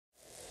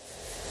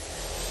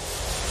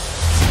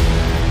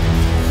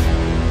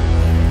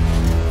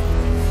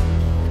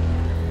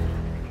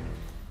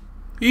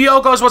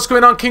Yo guys, what's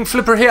going on?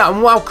 Kingflipper here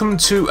and welcome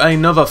to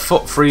another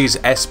FUT Freeze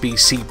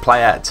SBC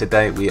player.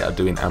 Today we are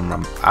doing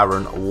Aaron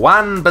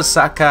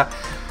Wan-Bissaka.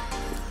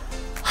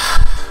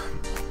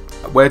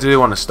 Where do we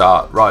want to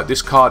start? Right,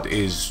 this card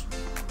is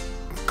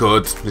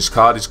good. This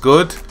card is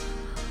good.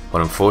 But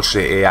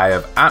unfortunately EA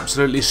have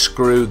absolutely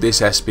screwed this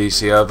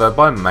SBC over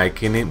by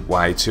making it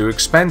way too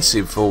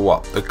expensive for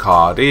what the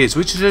card is,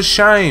 which is a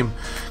shame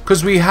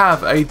because we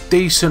have a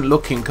decent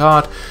looking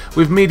card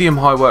with medium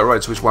high work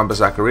rates, which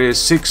Wan-Bissaka is,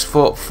 6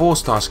 foot,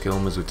 4-star skill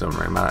moves with don't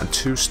really matter, and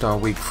 2-star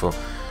weak foot.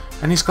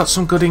 And he's got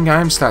some good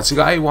in-game stats. He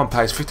got 81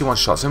 pace, 51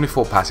 shots,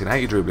 74 passing,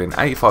 80 dribbling,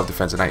 85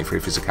 defense and 83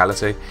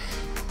 physicality.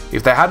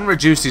 If they hadn't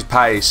reduced his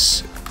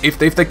pace, if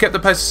they kept the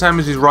pace the same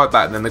as his right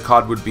back, then the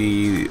card would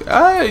be,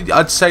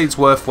 I'd say it's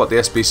worth what the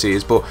SBC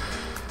is, but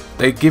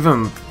they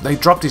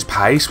dropped his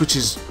pace, which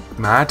is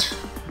mad.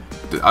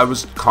 I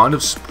was kind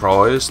of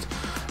surprised.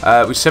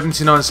 With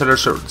 79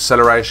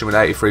 acceleration with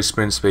 83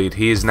 sprint speed,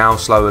 he is now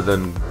slower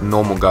than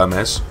normal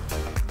Gomez.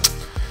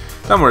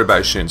 Don't worry about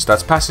his shooting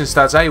stats. Passing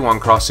stats,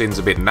 81 crossings,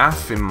 a bit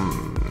naff.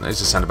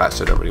 He's a centre back,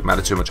 so it don't really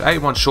matter too much.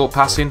 81 short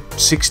passing,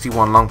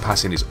 61 long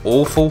passing is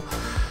awful.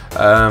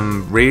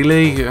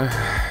 Really?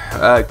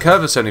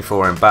 Curve of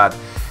 74 ain't bad.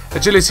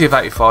 Agility of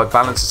 85,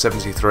 balance of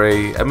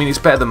 73. I mean, it's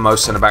better than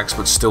most centre backs,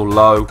 but still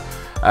low.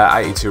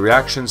 82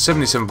 reaction,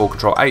 77 ball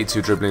control,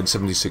 82 dribbling,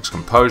 76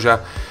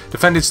 composure.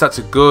 Defending stats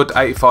are good.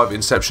 85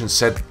 interception,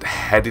 said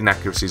heading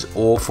accuracy is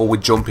awful.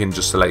 With jumping,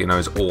 just to let you know,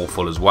 is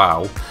awful as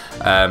well.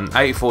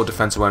 84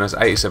 defense awareness,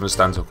 87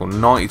 stand tackle,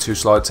 92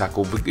 slide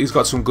tackle. He's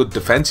got some good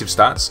defensive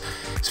stats.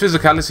 His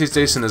physicality is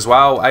decent as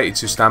well.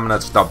 82 stamina,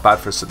 that's not bad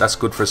for that's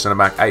good for a centre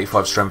back.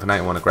 85 strength and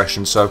 81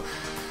 aggression. So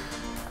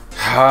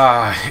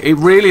it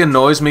really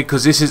annoys me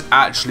because this is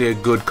actually a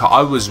good card.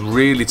 I was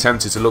really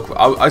tempted to look.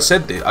 I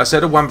said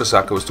a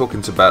Wan-Bissaka. I was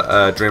talking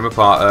to Dream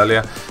Apart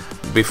earlier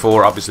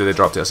before. Obviously they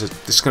dropped it. I said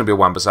this is going to be a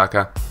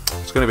Wan-Bissaka.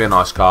 It's going to be a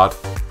nice card.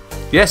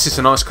 Yes, it's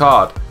a nice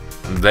card.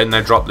 And then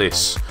they dropped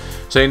this.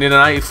 So you need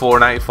an 84,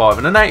 an 85,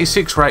 and an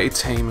 86 rated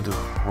team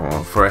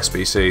for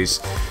SBCs.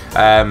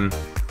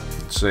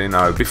 So, you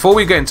know, before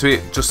we get into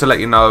it, just to let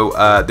you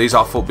know, these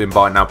are FUT bin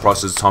buy now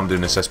prices at the time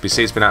doing this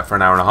SBC. It's been out for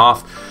an hour and a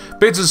half.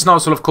 Bids and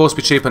snipes will of course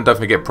be cheap, and don't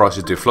forget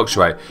prices do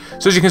fluctuate.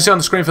 So as you can see on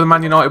the screen for the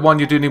Man United one,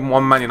 you do need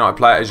one Man United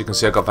player. As you can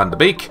see, I got Van der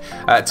Beek.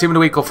 Team of the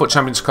week or FUT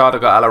Champions card, I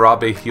got Al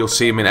Arabi. You'll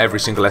see him in every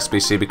single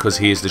SBC because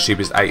he is the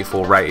cheapest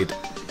 84 rated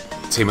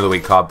Team of the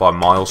week card by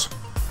miles.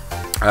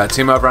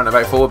 Team overrun of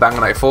 84, bang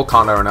on 84,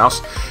 can't learn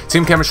else.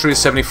 Team chemistry is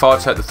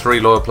 75, take the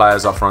 3 loyal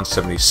players off on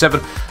 77.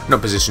 No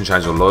position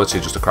change or loyalty,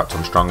 just a crap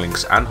ton of strong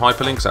links and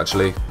hyperlinks,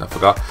 actually, I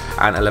forgot.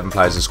 And 11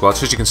 players in squad.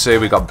 So as you can see,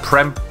 we got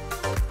Prem,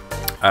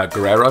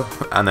 Guerrero,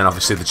 and then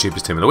obviously the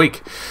cheapest team of the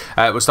week.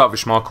 We'll start with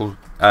Schmeichel,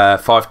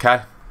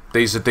 5k.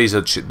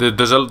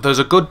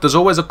 There's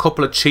always a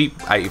couple of cheap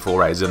 84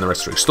 rates, and the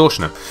rest are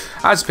extortionate.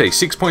 Asp,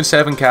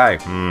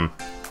 6.7k.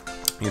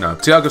 You know,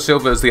 Thiago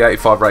Silva is the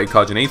 85 rated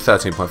card you need,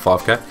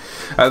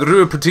 13.5k. The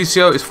Rui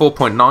Patricio is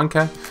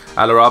 4.9k.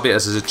 Al Arabi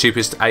is the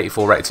cheapest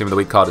 84 rated team of the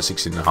week card at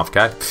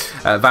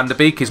 16.5k. Van der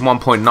Beek is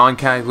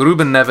 1.9k.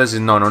 Ruben Neves is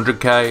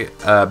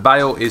 900k.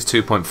 Bale is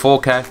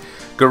 2.4k.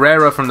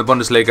 Guerrero from the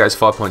Bundesliga is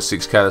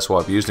 5.6k. That's why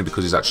I've used him,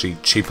 because he's actually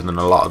cheaper than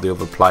a lot of the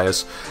other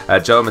players.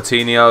 Joe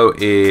Martinho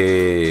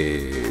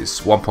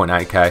is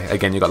 1.8k.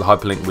 Again, you've got the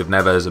hyperlink with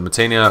Neves and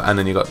Martinho, and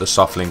then you've got the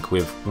soft link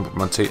with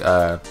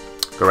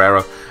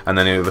Guerrero, and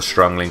then you have a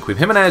strong link with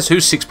Jimenez,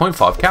 who's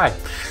 6.5k.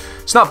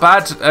 It's not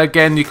bad.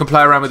 Again, you can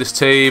play around with this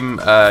team.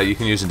 You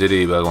can use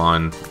Ndidi,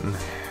 Bergwijn.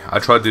 I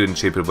tried doing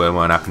cheaper, but it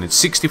weren't happening.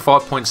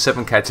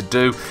 65.7k to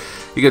do.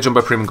 You get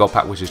Jumbo Premium Gold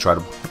Pack, which is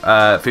tradable.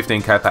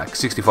 15k pack,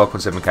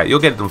 65.7k. You'll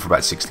get it done for about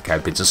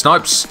 60k bids and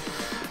snipes.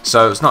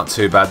 So it's not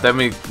too bad. Then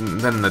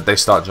they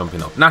start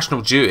jumping up.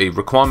 National duty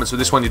requirements for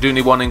this one. You do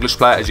need one English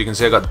player. As you can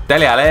see, I got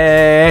Dele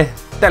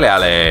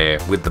Alli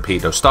with the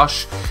pedo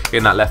stash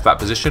in that left back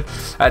position.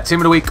 Team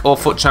of the week or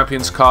FUT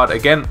Champions card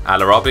again.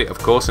 Al Arabi, of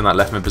course, in that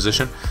left mid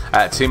position.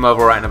 Team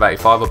overall rating of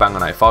 85 or bang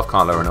on 85.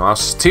 Can't lower anyone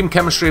else. Team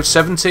chemistry of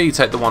 70. You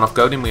take the one off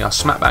Godin. We are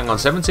smack bang on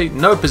 70.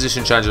 No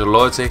position changes or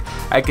loyalty.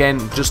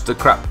 Again, just a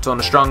crap ton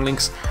of strong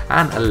links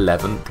and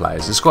 11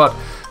 players in squad.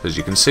 As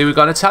you can see, we've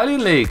got an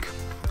Italian league.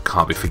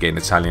 Can't be forgetting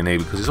Italian league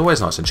because it's always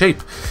nice and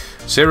cheap.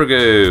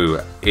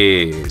 Sirigu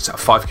is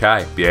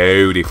 5k,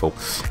 beautiful.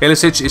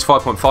 Ilicic is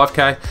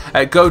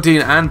 5.5k.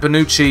 Godin and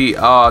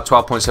Bonucci are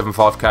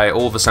 12.75k.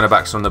 All the centre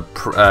backs from the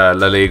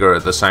La Liga are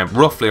at the same,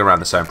 roughly around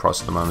the same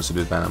price at the moment, so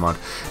do bear in mind.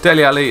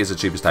 Dele Alli is the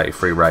cheapest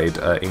 83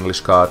 rated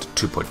English card,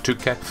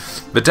 2.2k.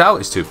 Vidal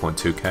is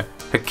 2.2k.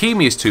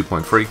 Hakimi is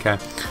 2.3k.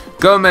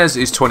 Gomez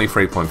is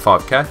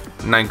 23.5k.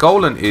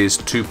 Nangolan is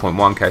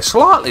 2.1k,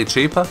 slightly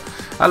cheaper.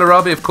 Al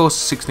Arabi, of course,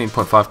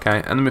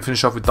 16.5k. And then we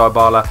finish off with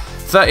Dybala,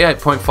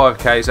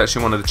 38.5k. is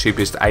actually one of the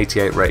cheapest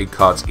 88 rated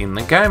cards in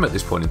the game at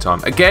this point in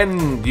time.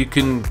 Again, you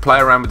can play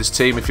around with this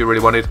team if you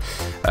really wanted.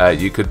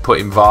 You could put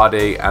in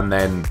Vardy and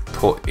then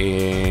put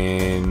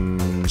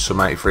in some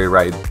 83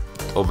 rated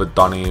other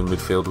Donny in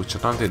midfield, which I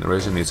don't think there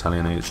is in the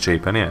Italian league. It's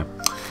cheap anyhow.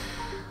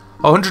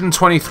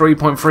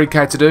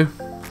 123.3k to do.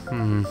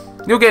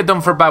 You'll get it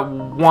done for about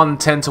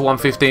 110 to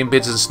 115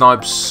 bids and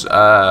snipes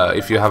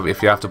if you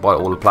have to buy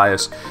all the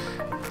players.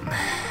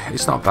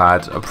 It's not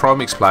bad. A Pro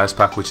Mix Players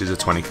pack, which is a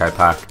 20k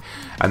pack,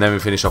 and then we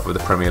finish off with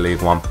the Premier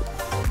League one.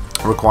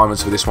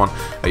 Requirements for this one: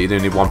 you do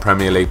need one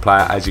Premier League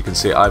player. As you can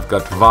see, I've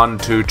got 1,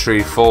 2,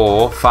 3,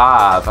 4,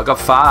 5. I got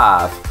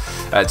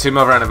 5. Team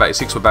over around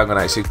 86. We're bang on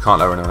 86. Can't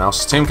lower anyone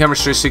else. Team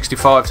chemistry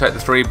 65. Take the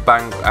 3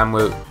 bang, and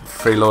we're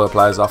 3 loyal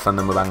players off, and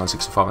then we're bang on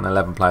 65 and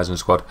 11 players in the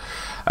squad.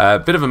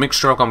 Bit of a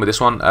mixture I've gone with this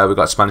one. We've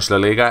got Spanish La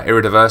Liga,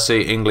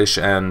 Eredivisie, English,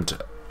 and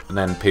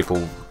then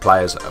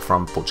players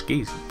from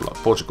Portuguese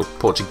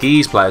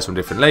players from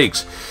different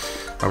leagues.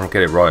 I won't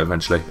get it right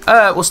eventually.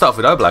 We'll start off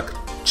with Oblak.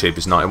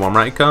 Cheapest 91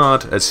 rated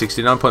card at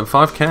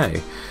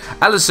 69.5k.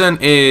 Alisson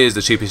is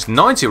the cheapest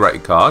 90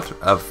 rated card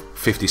of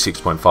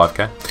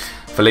 56.5k.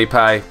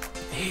 Felipe,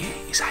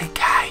 he's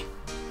 8k.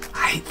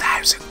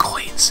 8,000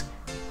 coins.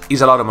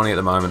 He's a lot of money at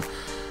the moment.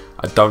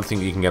 I don't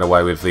think you can get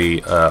away with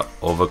the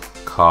other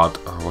card.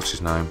 Oh, what's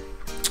his name?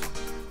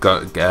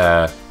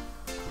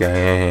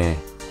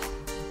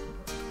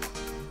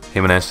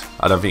 Jimenez.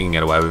 I don't think you can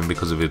get away with him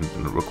because of his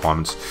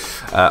requirements.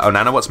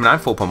 Onana, what's my name?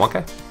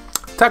 4.1k.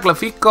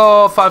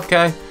 Tagliafico,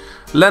 5k.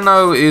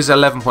 Leno is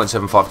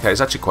 11.75k.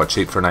 It's actually quite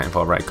cheap for an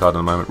 85 rated card at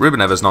the moment. Ruben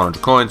Neves,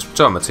 900 coins.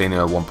 Joe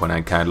Martinho,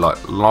 1.8k. Like,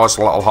 nice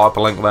little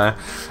hyperlink there.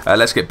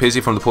 Let's get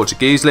Pizzi from the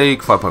Portuguese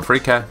League,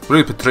 5.3k.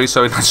 Rui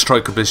Patricio in that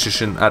striker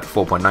position at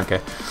 4.9k.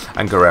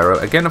 And Guerrero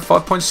again at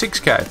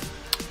 5.6k.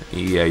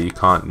 Yeah, you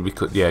can't.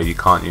 You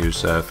can't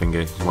use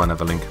finger. You won't have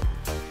a link.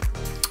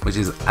 Which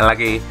is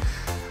Alagi,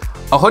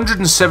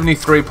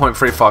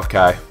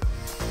 173.35k.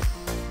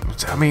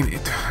 I mean,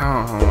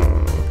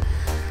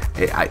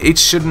 it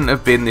shouldn't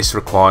have been this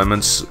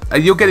requirements.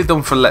 You'll get it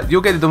done for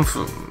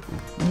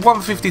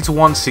 150 to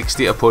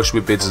 160 a push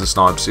with bids and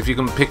snipes. If you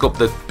can pick up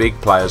the big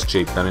players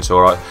cheap, then it's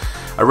alright.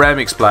 A rare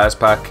mixed players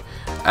pack.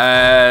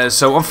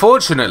 So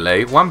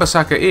unfortunately,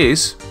 Wan-Bissaka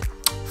is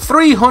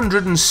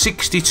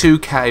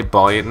 362k.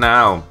 Buy it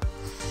now.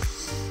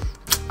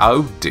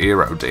 Oh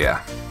dear, oh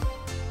dear.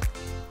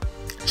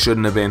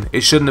 Shouldn't have been.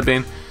 It shouldn't have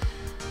been.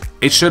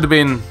 It should have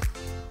been.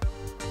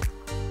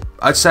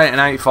 I'd say an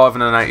 85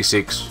 and an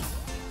 86.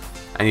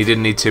 And you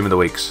didn't need Team of the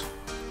Weeks.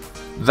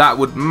 That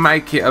would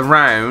make it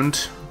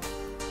around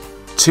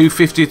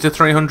 250 to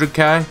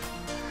 300k.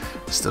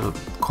 Still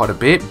quite a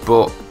bit,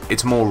 but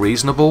it's more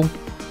reasonable.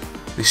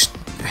 This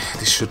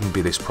shouldn't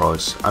be this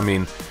price. I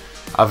mean,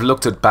 I've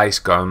looked at base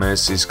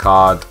Gomez's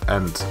card,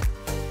 and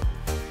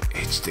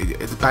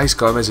the base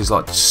Gomez is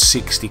like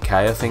 60k,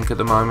 I think, at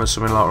the moment,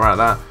 something like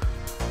that.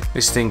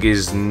 This thing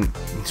is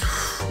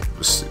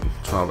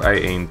 12,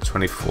 18,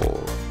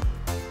 24.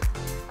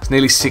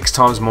 Nearly 6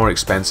 times more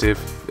expensive.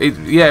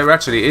 Yeah,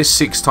 actually, it is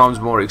 6 times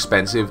more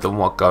expensive than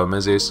what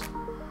Gomez is.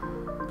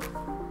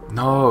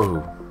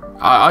 No,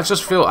 I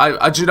just feel.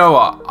 Do you know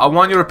what? I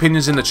want your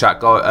opinions in the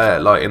chat,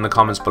 like in the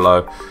comments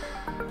below.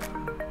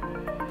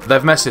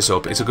 They've messed this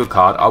up. It's a good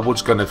card. I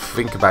was going to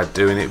think about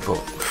doing it, but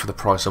for the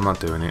price, I'm not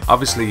doing it.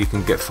 Obviously, you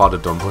can get fodder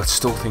done, but I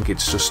still think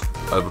it's just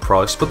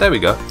overpriced. But there we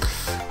go.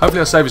 Hopefully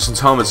I'll save you some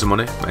time and some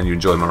money, and you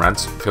enjoy my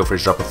rant. Feel free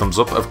to drop a thumbs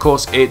up. Of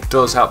course, it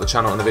does help the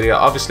channel and the video.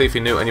 Obviously, if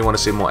you're new and you want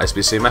to see more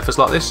SBC methods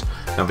like this,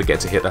 don't forget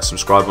to hit that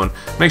subscribe button.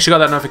 Make sure you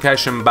got that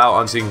notification bell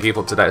on so you can keep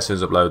up to date as soon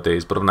as I upload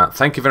these. But other than that,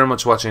 thank you very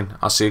much for watching.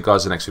 I'll see you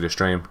guys in the next video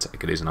stream.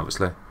 Take it easy, and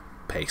obviously,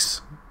 peace.